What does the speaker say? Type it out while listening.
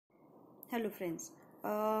Hello friends,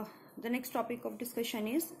 the next topic of discussion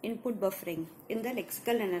is input buffering in the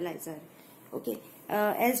lexical analyzer. Okay,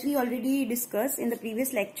 as we already discussed in the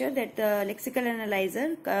previous lecture that the lexical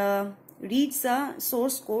analyzer reads the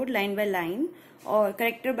source code line by line or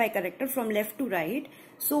character by character from left to right.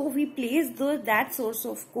 So we place that source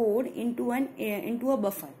of code into a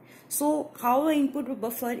buffer. So how an input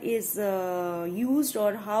buffer is used,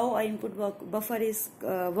 or how an input buffer is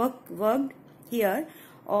worked here,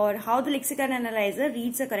 or how the lexical analyzer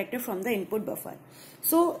reads a character from the input buffer.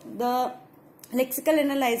 So the lexical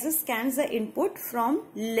analyzer scans the input from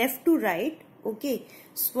left to right, okay,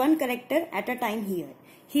 so one character at a time here.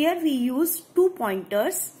 Here we use two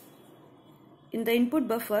pointers in the input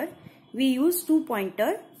buffer. We use two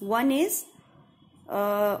pointer. One is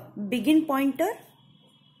begin pointer,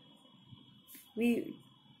 we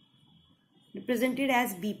represent it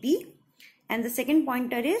as BP, and the second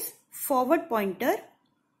pointer is forward pointer,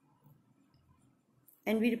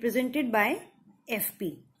 and we represent it by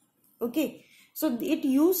FP. Okay, so it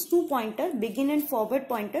used two pointer, begin and forward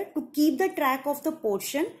pointer, to keep the track of the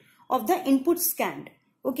portion of the input scanned.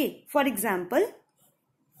 Okay, for example,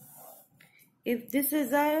 if this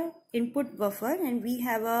is our input buffer and we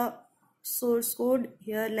have a source code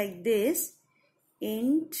here like this,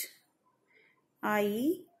 int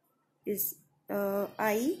I is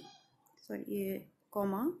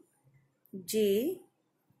comma j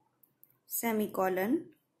semicolon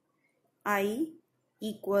I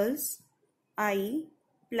equals I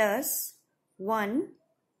plus 1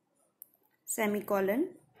 semicolon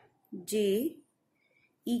j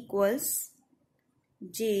equals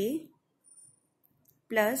j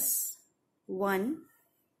plus 1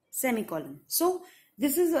 semicolon. So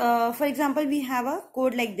this is for example, we have a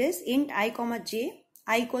code like this, int I comma j,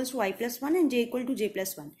 I equals to I plus 1 and j equal to j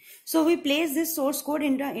plus 1. So we place this source code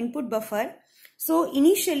in the input buffer. So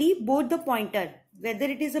initially both the pointer, whether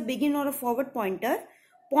it is a begin or a forward pointer,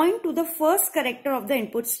 point to the first character of the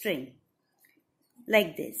input string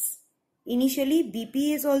like this. Initially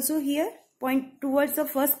BP is also here, point towards the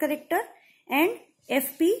first character, and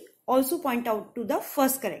FP also point out to the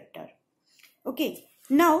first character. Okay,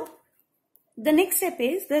 now the next step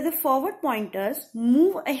is that the forward pointers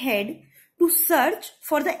move ahead to search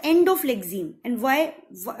for the end of lexeme. And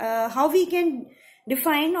how we can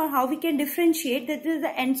define or how we can differentiate that this is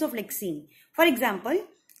the ends of lexeme. For example,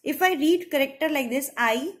 if I read character like this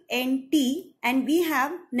I and T, and we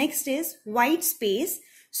have next is white space.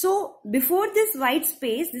 So before this white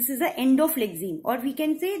space, this is the end of lexeme, or we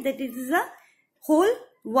can say that it is a whole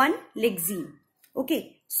one lexeme.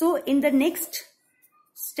 Okay, so in the next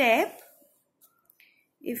step,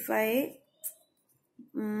 if I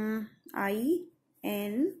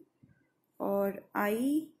N or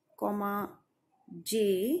I comma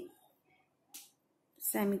j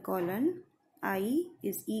semicolon I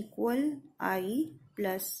is equal I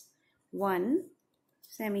plus 1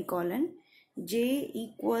 semicolon j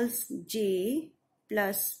equals j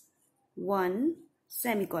plus 1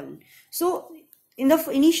 semicolon. So in the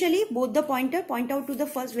initially both the pointer point out to the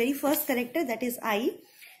very first character, that is I.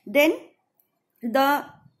 Then the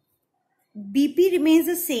BP remains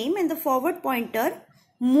the same and the forward pointer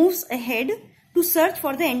moves ahead to search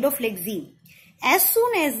for the end of lexeme. As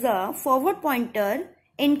soon as the forward pointer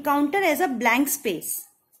encounters as a blank space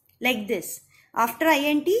like this, after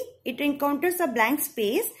INT it encounters a blank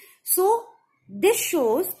space. So this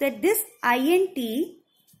shows that this INT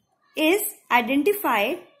is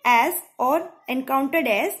identified as or encountered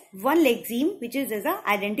as one lexeme, which is as a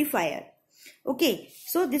identifier. Okay,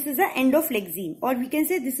 so this is the end of lexeme, or we can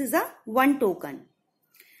say this is a one token.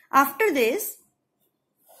 After this,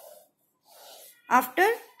 after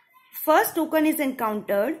first token is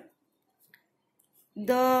encountered,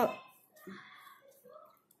 the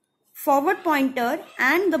forward pointer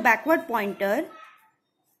and the backward pointer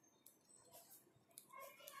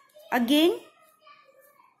again,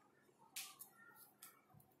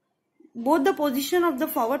 both the position of the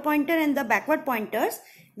forward pointer and the backward pointers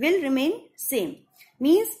will remain same.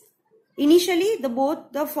 Means initially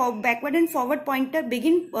both the backward and forward pointer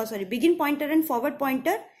begin pointer and forward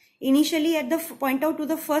pointer initially at the point out to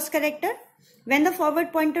the first character. When the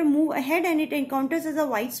forward pointer move ahead and it encounters as a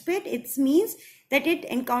white space, it means that it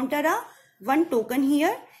encounter a one token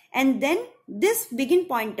here, and then this begin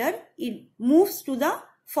pointer, it moves to the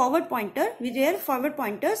forward pointer where forward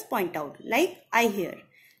pointers point out like I here.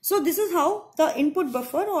 So this is how the input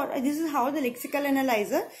buffer, or this is how the lexical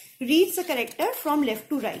analyzer reads the character from left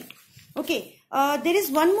to right. Okay, there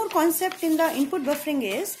is one more concept in the input buffering,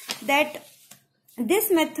 is that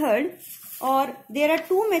this method, or there are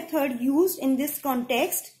two methods used in this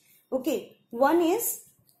context. Okay, one is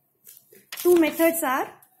two methods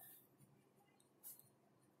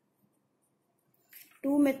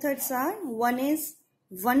are one is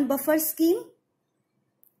one buffer scheme,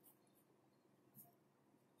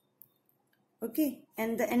 okay,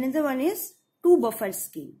 and the another one is two buffer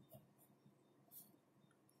scheme,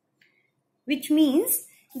 which means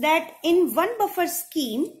that in one buffer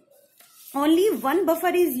scheme only one buffer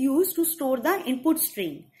is used to store the input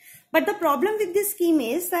string. But the problem with this scheme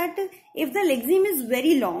is that if the lexeme is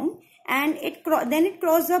very long and then it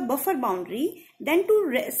crosses the buffer boundary, then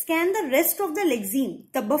to scan the rest of the lexeme,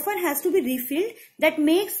 the buffer has to be refilled. That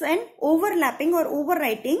makes an overlapping or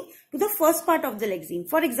overwriting to the first part of the lexeme.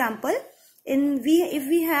 For example, if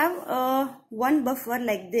we have one buffer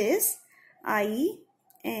like this, I,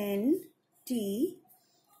 N, T,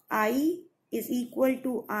 I is equal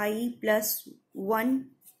to I plus 1,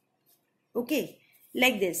 okay,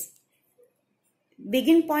 like this.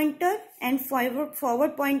 Begin pointer and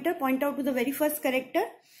forward pointer point out to the very first character.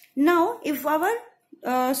 Now, if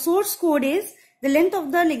our source code is the length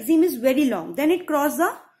of the lexeme is very long, then it crosses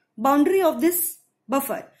the boundary of this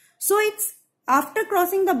buffer. So it's after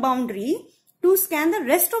crossing the boundary, to scan the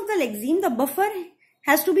rest of the lexeme, the buffer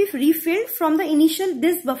has to be refilled from the initial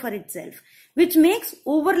this buffer itself, which makes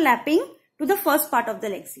overlapping to the first part of the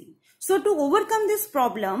lexeme. So to overcome this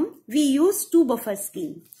problem, we use two buffer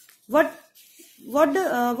scheme. What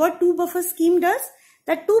two buffer scheme does?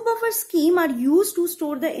 The two buffer scheme are used to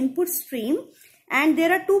store the input stream, and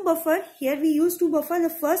there are two buffer. Here we use two buffer. The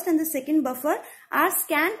first and the second buffer are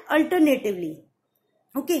scanned alternatively.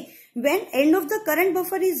 Okay, when end of the current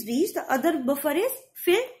buffer is reached, the other buffer is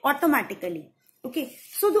filled automatically. Okay,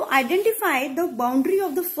 so to identify the boundary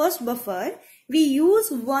of the first buffer, we use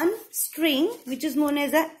one string which is known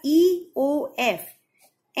as a EOF,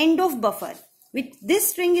 end of buffer. This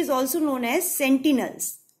string is also known as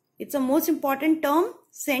sentinels. It's a most important term,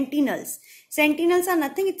 sentinels. Sentinels are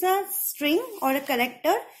nothing, it's a string or a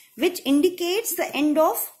character which indicates the end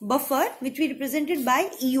of buffer, which we represented by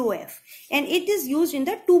EOF, and it is used in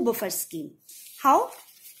the two buffer scheme. How?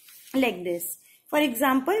 Like this. For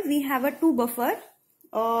example, we have a two buffer.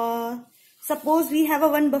 Suppose we have a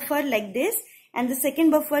one buffer like this, and the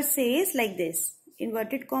second buffer says like this,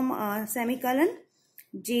 inverted comma, semicolon,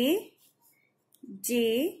 J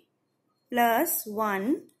plus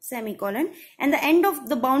 1 semicolon, and the end of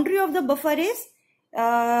the boundary of the buffer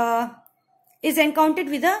is encountered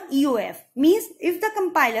with a EOF. Means if the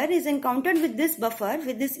compiler is encountered with this buffer,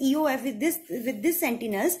 with this EOF, with this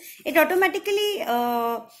sentinels, it automatically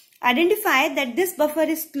identify that this buffer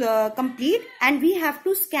is complete, and we have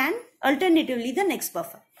to scan alternatively the next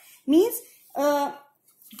buffer. Means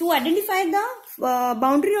to identify the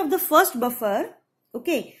boundary of the first buffer,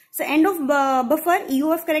 okay, so end of buffer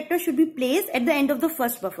EOF character should be placed at the end of the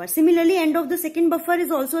first buffer. Similarly, end of the second buffer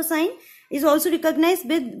is also assigned, is also recognized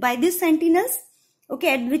by this sentinels,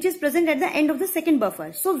 okay, which is present at the end of the second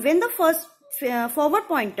buffer. So when the first forward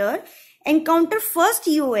pointer encounter first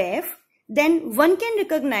EOF, then one can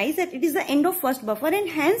recognize that it is the end of first buffer, and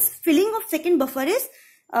hence filling of second buffer is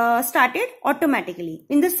started automatically.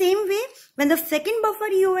 In the same way, when the second buffer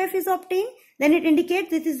EOF is obtained, then it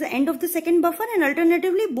indicates this is the end of the second buffer, and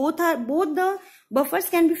alternatively both the buffers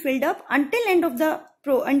can be filled up until end of the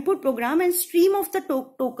input program and stream of the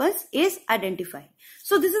tokens is identified.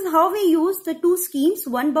 So this is how we use the two schemes,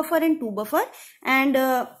 one buffer and two buffer. And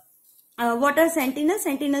what are sentinels?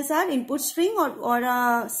 Sentinels are input string or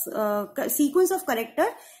a sequence of character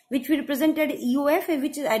which we represented EOF,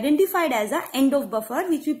 which is identified as a end of buffer,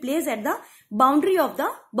 which we place at the boundary of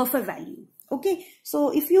the buffer value. Okay, so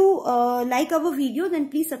if you like our video, then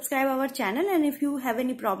please subscribe our channel, and if you have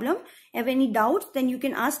any problem, have any doubts, then you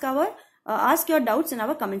can ask your doubts in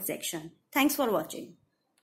our comment section. Thanks for watching.